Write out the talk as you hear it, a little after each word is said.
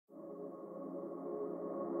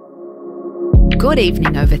Good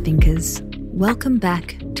evening, overthinkers. Welcome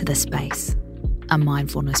back to The Space, a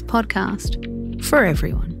mindfulness podcast for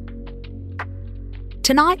everyone.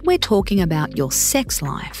 Tonight we're talking about your sex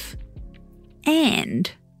life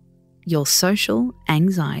and your social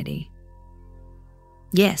anxiety.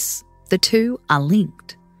 Yes, the two are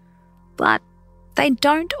linked, but they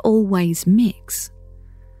don't always mix.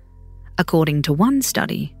 According to one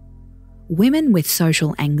study, women with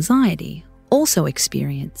social anxiety also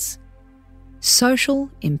experience social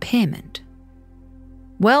impairment.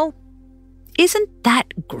 Well, isn't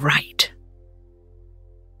that great?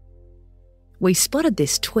 We spotted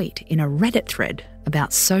this tweet in a Reddit thread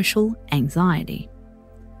about social anxiety.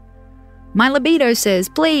 My libido says,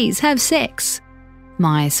 please have sex.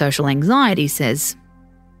 My social anxiety says,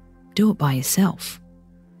 do it by yourself.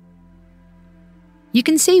 You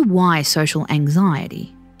can see why social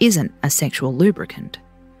anxiety isn't a sexual lubricant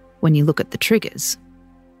when you look at the triggers.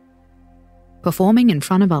 Performing in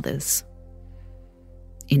front of others,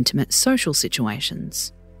 intimate social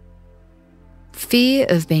situations, fear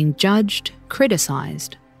of being judged,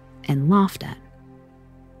 criticised, and laughed at.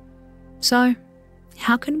 So,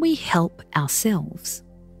 how can we help ourselves?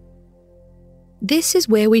 This is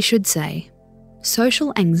where we should say,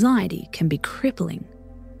 social anxiety can be crippling.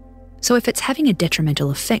 So if it's having a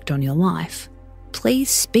detrimental effect on your life,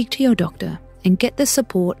 please speak to your doctor and get the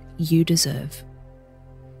support you deserve.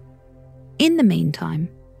 In the meantime,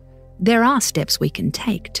 there are steps we can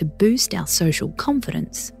take to boost our social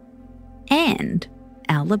confidence and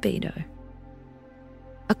our libido.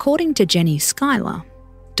 According to Jenny Schuyler,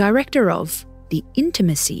 director of the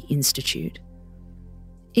Intimacy Institute,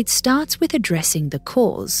 it starts with addressing the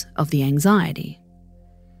cause of the anxiety.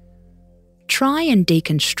 Try and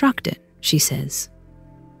deconstruct it, she says.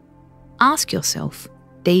 Ask yourself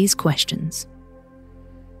these questions.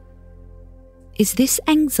 Is this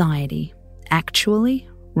anxiety actually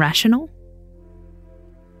rational?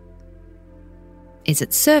 Is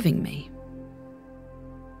it serving me?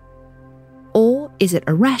 Or is it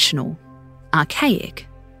irrational, archaic,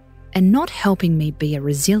 and not helping me be a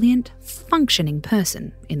resilient, functioning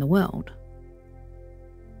person in the world?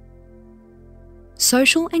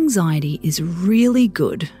 Social anxiety is really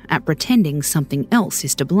good at pretending something else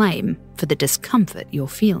is to blame for the discomfort you're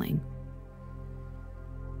feeling.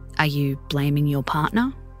 Are you blaming your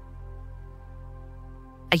partner?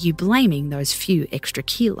 Are you blaming those few extra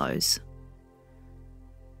kilos?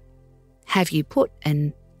 Have you put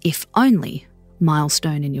an if only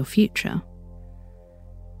milestone in your future?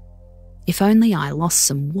 If only I lost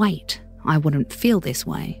some weight, I wouldn't feel this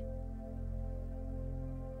way.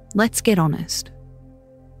 Let's get honest.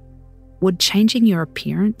 Would changing your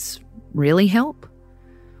appearance really help?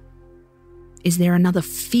 Is there another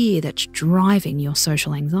fear that's driving your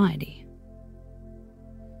social anxiety?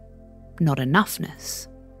 Not enoughness.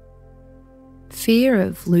 Fear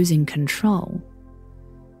of losing control.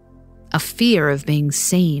 A fear of being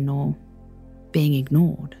seen or being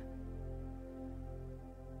ignored.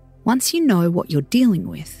 Once you know what you're dealing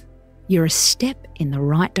with, you're a step in the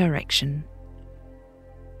right direction.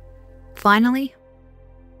 Finally,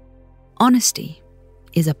 honesty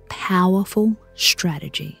is a powerful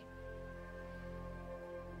strategy.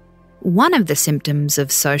 One of the symptoms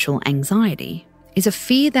of social anxiety is a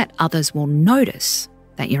fear that others will notice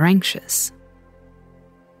that you're anxious.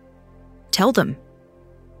 Tell them.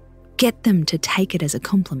 Get them to take it as a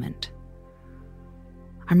compliment.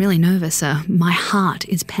 I'm really nervous, my heart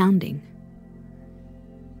is pounding.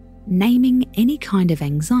 Naming any kind of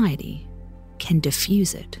anxiety can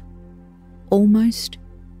diffuse it, almost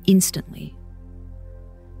instantly.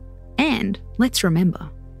 And let's remember,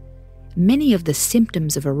 many of the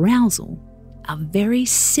symptoms of arousal are very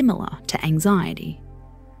similar to anxiety.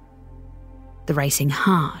 The racing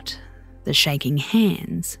heart, the shaking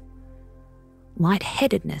hands,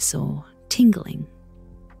 lightheadedness or tingling.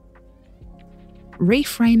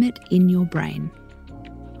 Reframe it in your brain.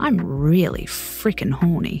 I'm really frickin'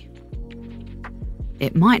 horny.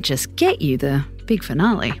 It might just get you the big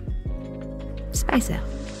finale. Space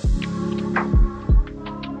out.